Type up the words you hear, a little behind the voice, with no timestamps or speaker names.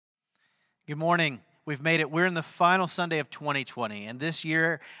Good morning. We've made it. We're in the final Sunday of 2020, and this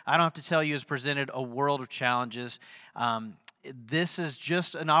year, I don't have to tell you, has presented a world of challenges. This is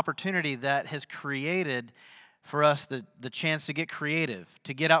just an opportunity that has created for us the chance to get creative,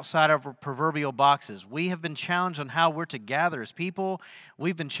 to get outside of our proverbial boxes. We have been challenged on how we're to gather as people.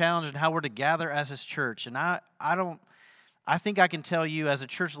 We've been challenged on how we're to gather as His church, and I think I can tell you as a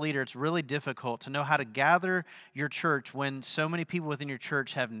church leader, it's really difficult to know how to gather your church when so many people within your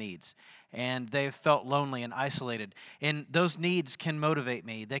church have needs and they've felt lonely and isolated. And those needs can motivate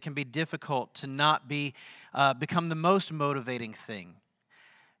me. They can be difficult to not become the most motivating thing.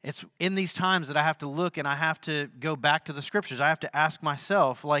 It's in these times that I have to look and I have to go back to the Scriptures. I have to ask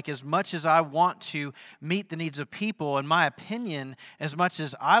myself, like, as much as I want to meet the needs of people, in my opinion, as much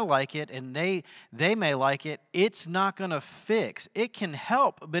as I like it and they may like it, it's not going to fix. It can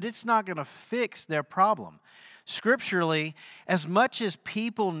help, but it's not going to fix their problem. Scripturally, as much as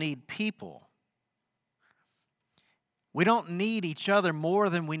people need people, we don't need each other more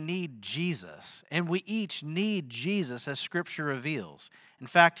than we need Jesus. And we each need Jesus, as Scripture reveals. In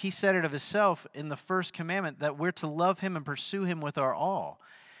fact, He said it of Himself in the first commandment that we're to love Him and pursue Him with our all.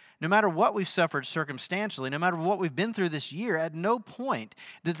 No matter what we've suffered circumstantially, no matter what we've been through this year, at no point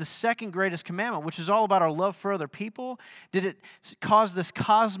did the second greatest commandment, which is all about our love for other people, did it cause this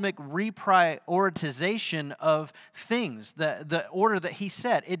cosmic reprioritization of things, the order that He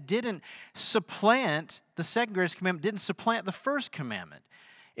set. It didn't supplant, the second greatest commandment didn't supplant the first commandment.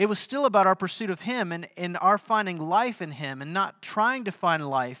 It was still about our pursuit of Him and our finding life in Him and not trying to find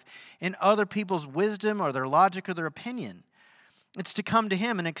life in other people's wisdom or their logic or their opinion. It's to come to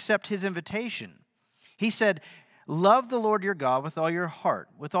Him and accept His invitation. He said, love the Lord your God with all your heart,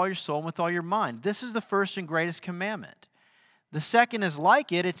 with all your soul, and with all your mind. This is the first and greatest commandment. The second is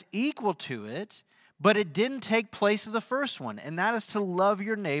like it, it's equal to it, but it didn't take place of the first one, and that is to love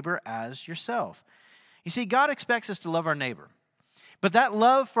your neighbor as yourself. You see, God expects us to love our neighbor. But that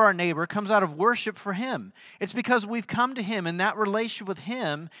love for our neighbor comes out of worship for Him. It's because we've come to Him, and that relationship with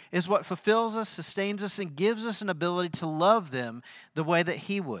Him is what fulfills us, sustains us, and gives us an ability to love them the way that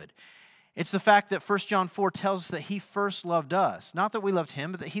He would. It's the fact that 1 John 4 tells us that He first loved us. Not that we loved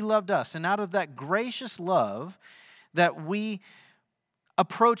Him, but that He loved us. And out of that gracious love that we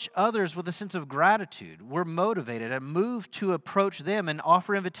approach others with a sense of gratitude, we're motivated and moved to approach them and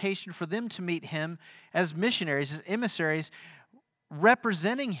offer invitation for them to meet Him as missionaries, as emissaries,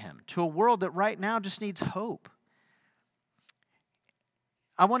 representing Him to a world that right now just needs hope.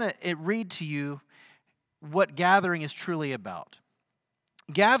 I want to read to you what gathering is truly about.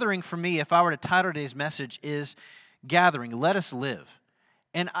 Gathering for me, if I were to title today's message, is Gathering, Let Us Live.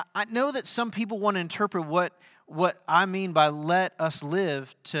 And I know that some people want to interpret what I mean by let us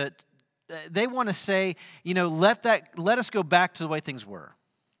live they want to say, let us go back to the way things were.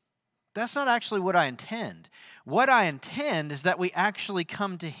 That's not actually what I intend. What I intend is that we actually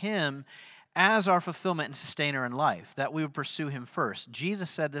come to Him as our fulfillment and sustainer in life, that we would pursue Him first. Jesus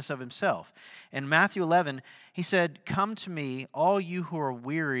said this of Himself. In Matthew 11, He said, come to me, all you who are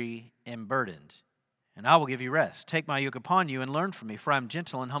weary and burdened, and I will give you rest. Take my yoke upon you and learn from me, for I am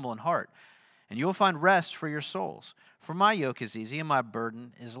gentle and humble in heart, and you will find rest for your souls. For my yoke is easy and my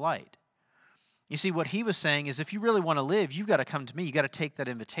burden is light. You see, what He was saying is if you really want to live, you've got to come to me. You've got to take that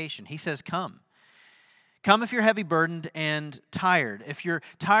invitation. He says, come. Come if you're heavy burdened and tired. If you're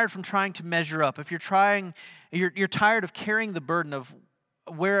tired from trying to measure up. If you're tired of carrying the burden of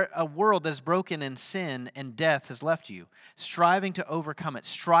where a world that's broken in sin and death has left you. Striving to overcome it.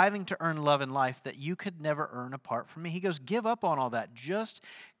 Striving to earn love in life that you could never earn apart from me. He goes, give up on all that. Just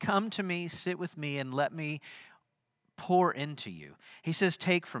come to me, sit with me, and let me pour into you. He says,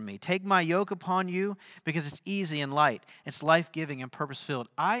 take from me. Take my yoke upon you because it's easy and light. It's life-giving and purpose-filled.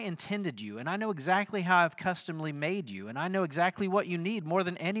 I intended you, and I know exactly how I've customly made you, and I know exactly what you need more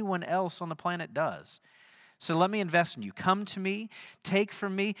than anyone else on the planet does. So let me invest in you. Come to me, take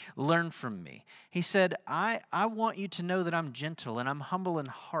from me, learn from me. He said, I want you to know that I'm gentle and I'm humble in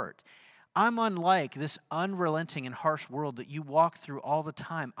heart. I'm unlike this unrelenting and harsh world that you walk through all the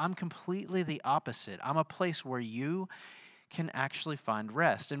time. I'm completely the opposite. I'm a place where you can actually find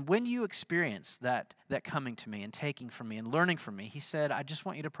rest. And when you experience that coming to me and taking from me and learning from me, He said, I just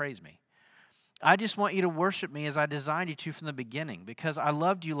want you to praise me. I just want you to worship me as I designed you to from the beginning because I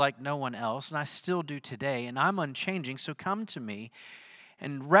loved you like no one else and I still do today and I'm unchanging. So come to me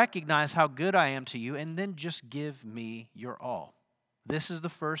and recognize how good I am to you and then just give me your all. This is the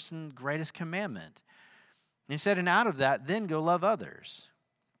first and greatest commandment. And He said, and out of that, then go love others.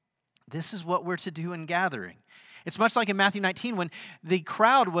 This is what we're to do in gathering. It's much like in Matthew 19 when the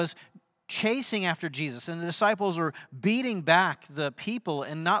crowd was chasing after Jesus, and the disciples were beating back the people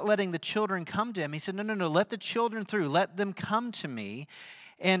and not letting the children come to him. He said, no, let the children through. Let them come to me.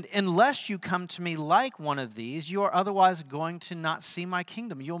 And unless you come to me like one of these, you are otherwise going to not see my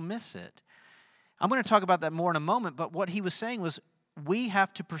kingdom. You'll miss it. I'm going to talk about that more in a moment, but what he was saying was we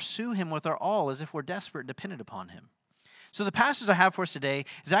have to pursue him with our all as if we're desperate and dependent upon him. So the passage I have for us today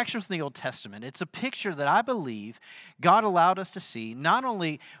is actually from the Old Testament. It's a picture that I believe God allowed us to see not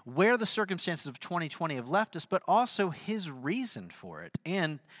only where the circumstances of 2020 have left us, but also his reason for it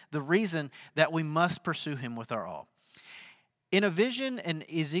and the reason that we must pursue him with our all. In a vision in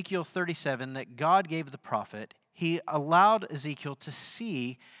Ezekiel 37 that God gave the prophet, he allowed Ezekiel to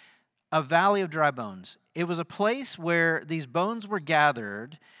see a valley of dry bones. It was a place where these bones were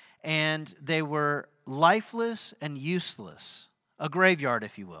gathered and they were lifeless and useless, a graveyard,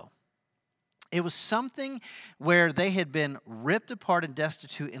 if you will. It was something where they had been ripped apart and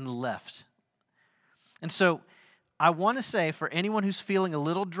destitute and left. And so I want to say for anyone who's feeling a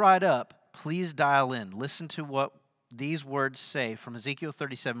little dried up, please dial in. Listen to what these words say from Ezekiel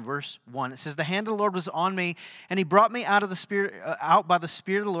 37, verse 1. It says, "The hand of the Lord was on me, and he brought me out by the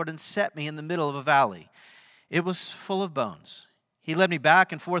Spirit of the Lord and set me in the middle of a valley. It was full of bones. He led me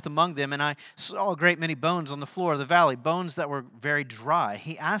back and forth among them, and I saw a great many bones on the floor of the valley, bones that were very dry.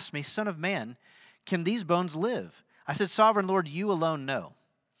 He asked me, 'Son of man, can these bones live?' I said, 'Sovereign Lord, you alone know.'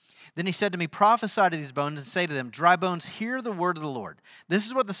 Then he said to me, 'Prophesy to these bones and say to them, dry bones, hear the word of the Lord. This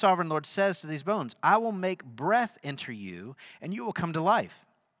is what the Sovereign Lord says to these bones. I will make breath enter you, and you will come to life.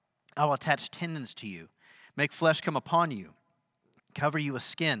 I will attach tendons to you, make flesh come upon you, cover you with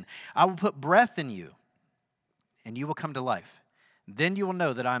skin. I will put breath in you, and you will come to life. Then you will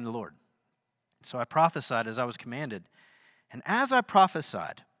know that I am the Lord.' So I prophesied as I was commanded. And as I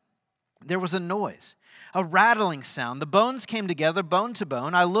prophesied, there was a noise, a rattling sound. The bones came together, bone to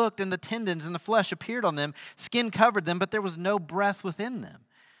bone. I looked, and the tendons and the flesh appeared on them. Skin covered them, but there was no breath within them.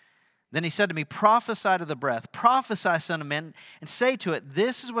 Then he said to me, 'Prophesy to the breath. Prophesy, son of man, and say to it,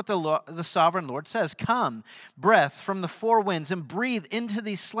 this is what the Sovereign Lord says. Come, breath from the four winds, and breathe into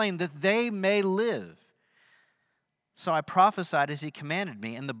these slain, that they may live.' So I prophesied as he commanded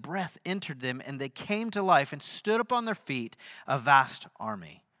me, and the breath entered them, and they came to life and stood up on their feet, a vast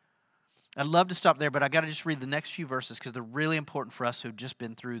army." I'd love to stop there, but I got to just read the next few verses because they're really important for us who've just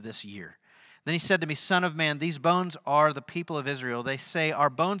been through this year. Then he said to me, "Son of man, these bones are the people of Israel. They say, our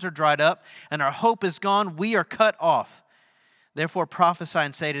bones are dried up, and our hope is gone. We are cut off. Therefore prophesy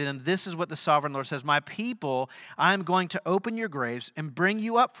and say to them, this is what the Sovereign Lord says. My people, I am going to open your graves and bring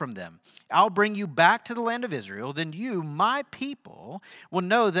you up from them. I'll bring you back to the land of Israel. Then you, my people, will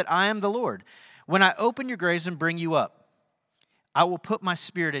know that I am the Lord. When I open your graves and bring you up, I will put my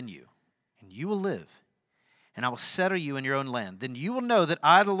spirit in you, and you will live. And I will settle you in your own land. Then you will know that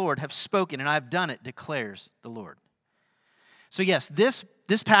I, the Lord, have spoken, and I have done it, declares the Lord." So yes, this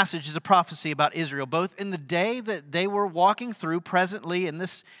passage is a prophecy about Israel, both in the day that they were walking through presently, in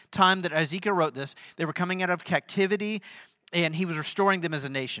this time that Ezekiel wrote this, they were coming out of captivity, and he was restoring them as a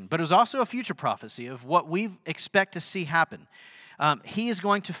nation. But it was also a future prophecy of what we expect to see happen. He is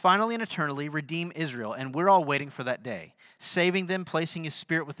going to finally and eternally redeem Israel, and we're all waiting for that day, saving them, placing his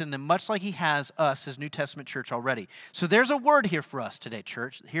spirit within them, much like he has us as New Testament church already. So there's a word here for us today,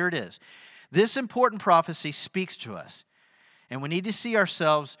 church. Here it is. This important prophecy speaks to us. And we need to see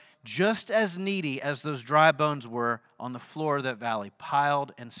ourselves just as needy as those dry bones were on the floor of that valley,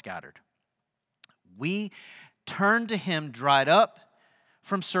 piled and scattered. We turn to him dried up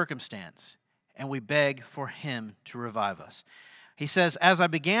from circumstance, and we beg for him to revive us. He says, as I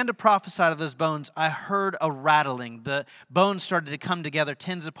began to prophesy to those bones, I heard a rattling. The bones started to come together,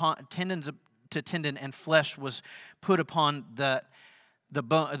 tendons to tendon, and flesh was put upon the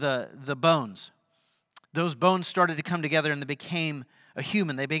bones. Those bones started to come together and they became a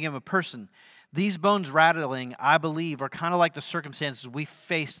human. They became a person. These bones rattling, I believe, are kind of like the circumstances we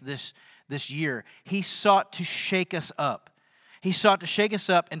faced this year. He sought to shake us up. He sought to shake us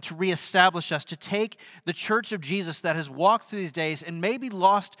up and to reestablish us, to take the church of Jesus that has walked through these days and maybe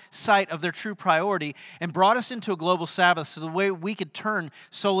lost sight of their true priority and brought us into a global Sabbath so the way we could turn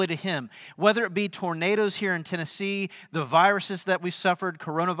solely to him. Whether it be tornadoes here in Tennessee, the viruses that we've suffered,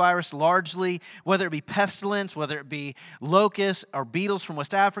 coronavirus largely, whether it be pestilence, whether it be locusts or beetles from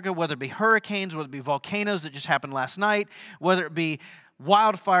West Africa, whether it be hurricanes, whether it be volcanoes that just happened last night, whether it be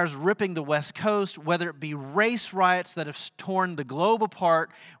wildfires ripping the West Coast, whether it be race riots that have torn the globe apart,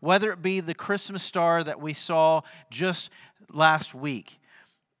 whether it be the Christmas star that we saw just last week.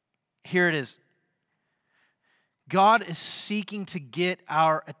 Here it is. God is seeking to get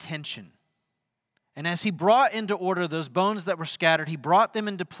our attention. And as he brought into order those bones that were scattered, he brought them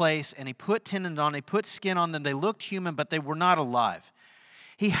into place, and he put tendons on, he put skin on them. They looked human, but they were not alive.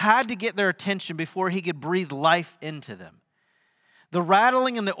 He had to get their attention before he could breathe life into them. The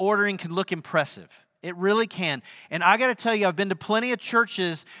rattling and the ordering can look impressive. It really can. And I got to tell you, I've been to plenty of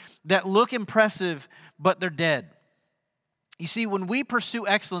churches that look impressive, but they're dead. You see, when we pursue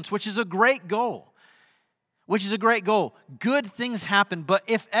excellence, which is a great goal, good things happen. But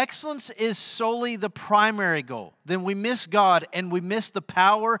if excellence is solely the primary goal, then we miss God and we miss the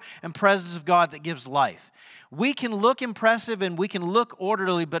power and presence of God that gives life. We can look impressive and we can look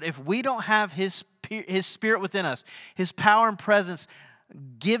orderly, but if we don't have His Spirit within us, His power and presence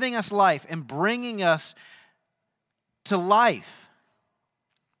giving us life and bringing us to life,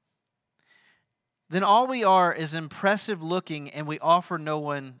 then all we are is impressive looking and we offer no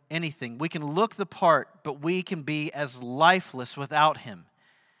one anything. We can look the part, but we can be as lifeless without Him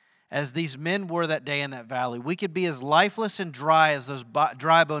as these men were that day in that valley. We could be as lifeless and dry as those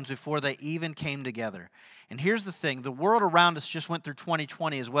dry bones before they even came together. And here's the thing, the world around us just went through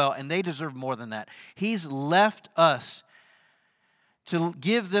 2020 as well, and they deserve more than that. He's left us to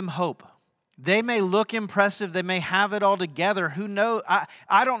give them hope. They may look impressive, they may have it all together. Who knows?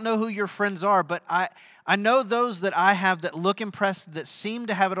 I don't know who your friends are, but I know those that I have that look impressive, that seem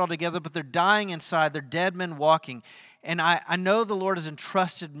to have it all together, but they're dying inside. They're dead men walking. And I know the Lord has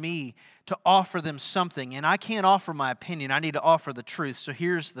entrusted me to offer them something. And I can't offer my opinion. I need to offer the truth. So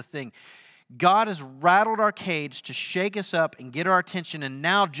here's the thing. God has rattled our cage to shake us up and get our attention. And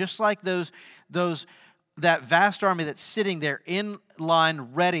now, just like that vast army that's sitting there in line,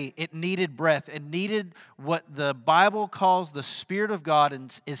 ready, it needed breath. It needed what the Bible calls the Spirit of God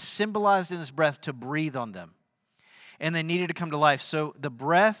and is symbolized in this breath to breathe on them. And they needed to come to life. So the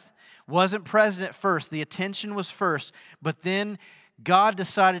breath wasn't present at first. The attention was first. But then God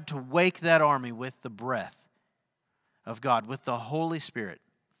decided to wake that army with the breath of God, with the Holy Spirit.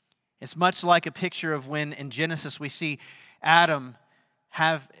 It's much like a picture of when in Genesis we see Adam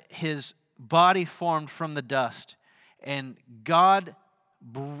have his body formed from the dust, and God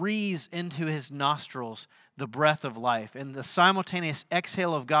breathes into his nostrils the breath of life, and the simultaneous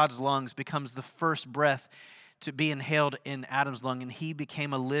exhale of God's lungs becomes the first breath to be inhaled in Adam's lung, and he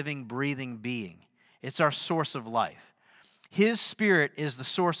became a living, breathing being. It's our source of life. His Spirit is the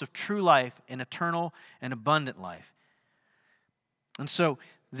source of true life and eternal and abundant life. And so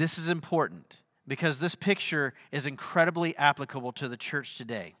this is important because this picture is incredibly applicable to the church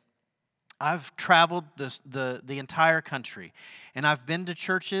today. I've traveled the entire country, and I've been to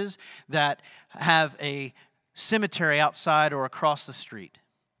churches that have a cemetery outside or across the street.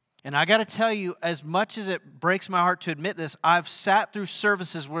 And I got to tell you, as much as it breaks my heart to admit this, I've sat through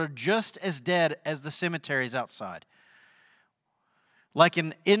services where just as dead as the cemeteries outside. Like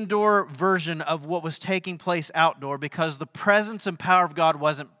an indoor version of what was taking place outdoor, because the presence and power of God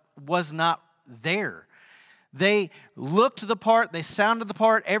was not there. They looked the part, they sounded the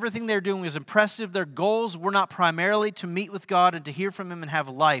part, everything they were doing was impressive. Their goals were not primarily to meet with God and to hear from Him and have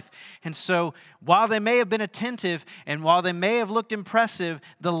life. And so while they may have been attentive and while they may have looked impressive,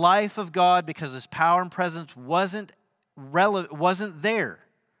 the life of God, because His power and presence wasn't there.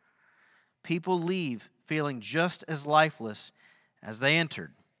 People leave feeling just as lifeless as they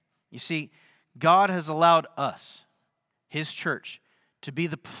entered. You see, God has allowed us, His church, to be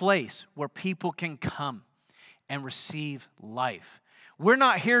the place where people can come and receive life. We're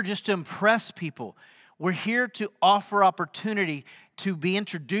not here just to impress people. We're here to offer opportunity to be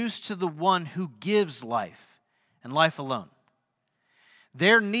introduced to the one who gives life and life alone.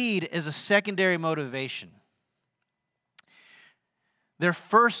 Their need is a secondary motivation. Their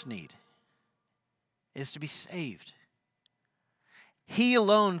first need is to be saved. He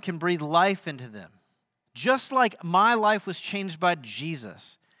alone can breathe life into them. Just like my life was changed by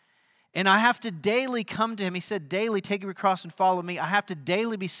Jesus. And I have to daily come to Him. He said, daily take your cross and follow me. I have to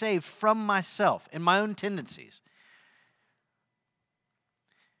daily be saved from myself and my own tendencies.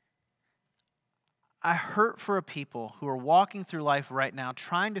 I hurt for a people who are walking through life right now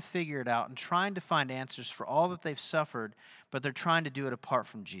trying to figure it out and trying to find answers for all that they've suffered, but they're trying to do it apart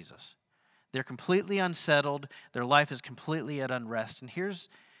from Jesus. They're completely unsettled. Their life is completely at unrest. And here's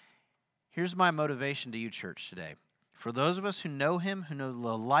my motivation to you, church, today. For those of us who know Him, who know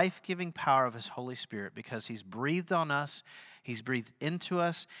the life-giving power of His Holy Spirit, because He's breathed on us, He's breathed into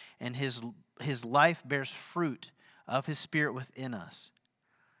us, and His life bears fruit of His Spirit within us.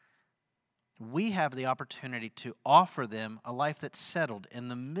 We have the opportunity to offer them a life that's settled in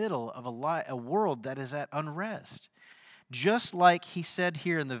the middle of a world that is at unrest. just like he said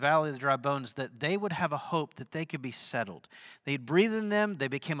here in the Valley of the Dry Bones, that they would have a hope that they could be settled. They'd breathe in them, they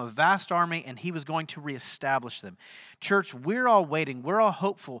became a vast army, and he was going to reestablish them. Church, we're all waiting, we're all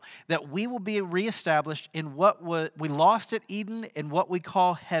hopeful that we will be reestablished in what we lost at Eden and what we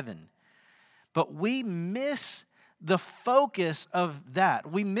call heaven. But we miss the focus of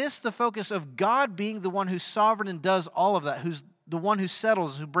that. We miss the focus of God being the one who's sovereign and does all of that, who's the one who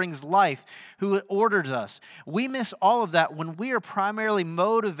settles, who brings life, who orders us. We miss all of that when we are primarily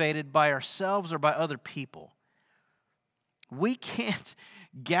motivated by ourselves or by other people. We can't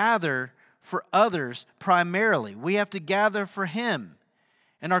gather for others primarily. We have to gather for Him.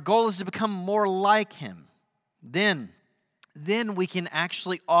 And our goal is to become more like Him. Then we can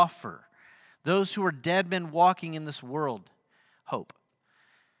actually offer those who are dead men walking in this world hope.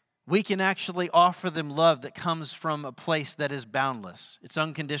 We can actually offer them love that comes from a place that is boundless. It's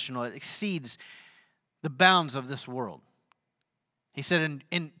unconditional. It exceeds the bounds of this world. He said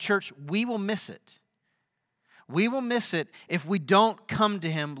in church, we will miss it. We will miss it if we don't come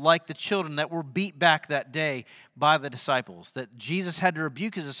to Him like the children that were beat back that day by the disciples. That Jesus had to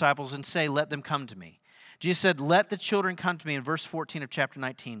rebuke His disciples and say, let them come to me. Jesus said, let the children come to me in verse 14 of chapter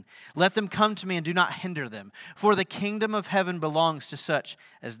 19. Let them come to me and do not hinder them, for the kingdom of heaven belongs to such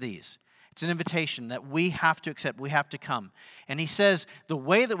as these. It's an invitation that we have to accept. We have to come. And he says the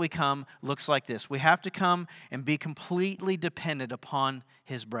way that we come looks like this. We have to come and be completely dependent upon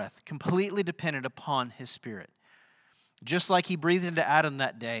His breath, completely dependent upon His Spirit. Just like He breathed into Adam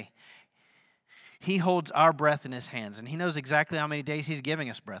that day, He holds our breath in His hands, and He knows exactly how many days He's giving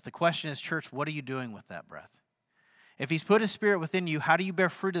us breath. The question is, church, what are you doing with that breath? If He's put His Spirit within you, how do you bear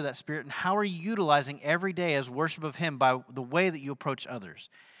fruit of that Spirit, and how are you utilizing every day as worship of Him by the way that you approach others?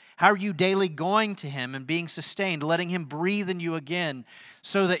 How are you daily going to Him and being sustained, letting Him breathe in you again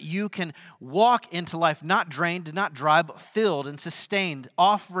so that you can walk into life not drained, not dry, but filled and sustained,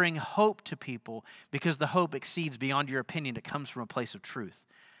 offering hope to people because the hope exceeds beyond your opinion. It comes from a place of truth,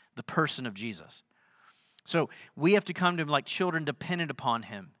 the person of Jesus. So we have to come to Him like children dependent upon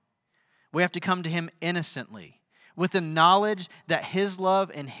Him. We have to come to Him innocently with the knowledge that His love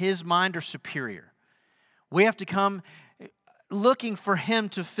and His mind are superior. We have to come looking for Him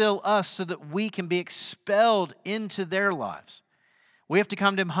to fill us so that we can be expelled into their lives. We have to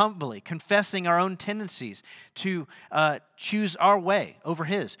come to Him humbly, confessing our own tendencies to choose our way over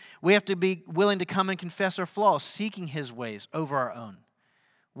His. We have to be willing to come and confess our flaws, seeking His ways over our own.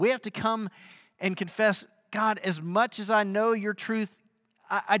 We have to come and confess, God, as much as I know your truth,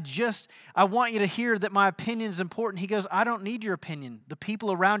 I want you to hear that my opinion is important. He goes, I don't need your opinion. The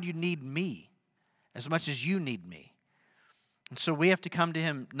people around you need me as much as you need me. And so we have to come to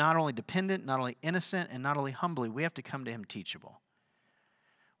Him not only dependent, not only innocent, and not only humbly. We have to come to Him teachable.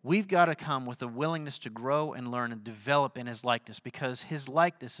 We've got to come with a willingness to grow and learn and develop in His likeness, because His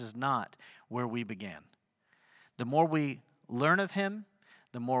likeness is not where we began. The more we learn of Him,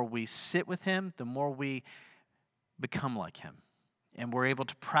 the more we sit with Him, the more we become like Him. And we're able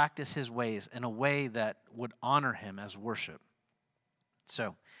to practice His ways in a way that would honor Him as worship.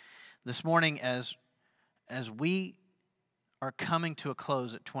 So, this morning as we are coming to a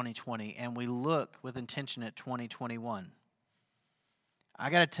close at 2020 and we look with intention at 2021, I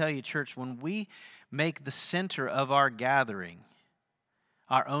got to tell you, church, when we make the center of our gathering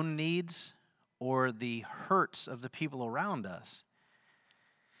our own needs or the hurts of the people around us,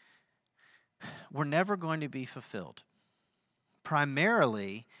 we're never going to be fulfilled.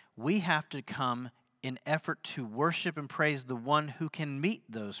 Primarily, we have to come in effort to worship and praise the one who can meet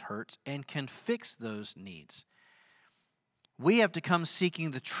those hurts and can fix those needs. We have to come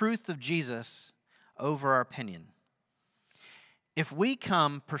seeking the truth of Jesus over our opinion. If we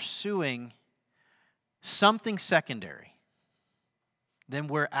come pursuing something secondary, then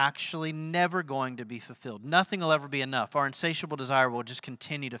we're actually never going to be fulfilled. Nothing will ever be enough. Our insatiable desire will just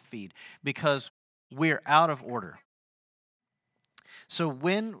continue to feed because we're out of order. So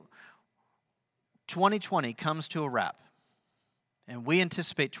when 2020 comes to a wrap and we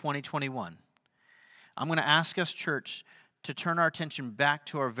anticipate 2021, I'm going to ask us, church, to turn our attention back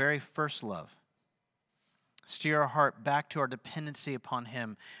to our very first love. Steer our heart back to our dependency upon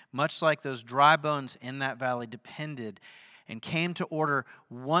Him, much like those dry bones in that valley depended and came to order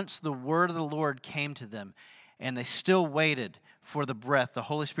once the word of the Lord came to them, and they still waited for the breath, the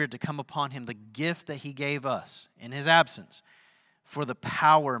Holy Spirit, to come upon Him, the gift that He gave us in His absence, for the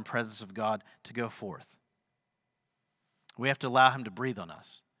power and presence of God to go forth. We have to allow Him to breathe on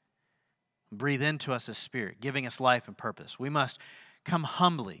us, breathe into us His Spirit, giving us life and purpose. We must come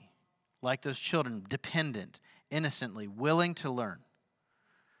humbly, like those children, dependent, innocently, willing to learn,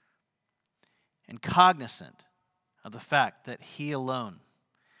 and cognizant of the fact that He alone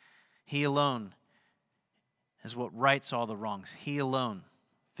is what rights all the wrongs. He alone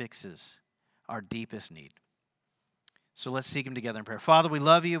fixes our deepest need. So let's seek Him together in prayer. Father, we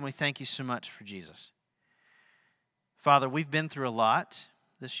love You and we thank You so much for Jesus. Father, we've been through a lot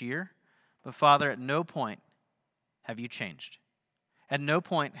this year, but Father, at no point have You changed. At no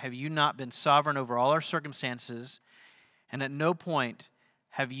point have You not been sovereign over all our circumstances, and at no point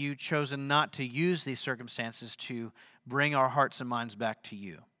have You chosen not to use these circumstances to bring our hearts and minds back to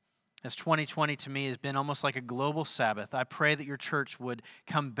You. As 2020 to me has been almost like a global Sabbath, I pray that Your church would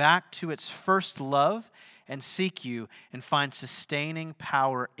come back to its first love and seek You and find sustaining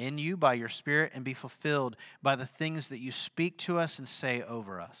power in You by Your Spirit and be fulfilled by the things that You speak to us and say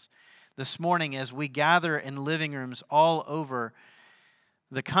over us. This morning, as we gather in living rooms all over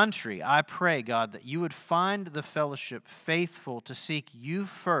the country, I pray, God, that You would find the fellowship faithful to seek You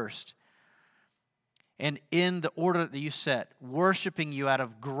first and in the order that You set, worshiping You out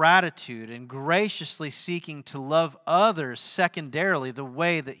of gratitude and graciously seeking to love others secondarily the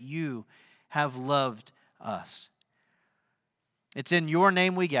way that You have loved us. It's in Your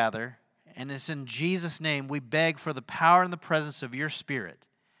name we gather, and it's in Jesus' name we beg for the power and the presence of Your Spirit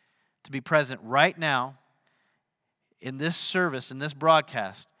to be present right now in this service, in this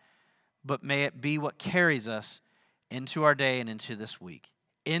broadcast, but may it be what carries us into our day and into this week,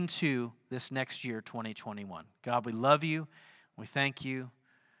 into this next year, 2021. God, we love You. We thank You.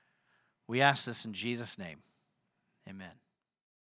 We ask this in Jesus' name. Amen.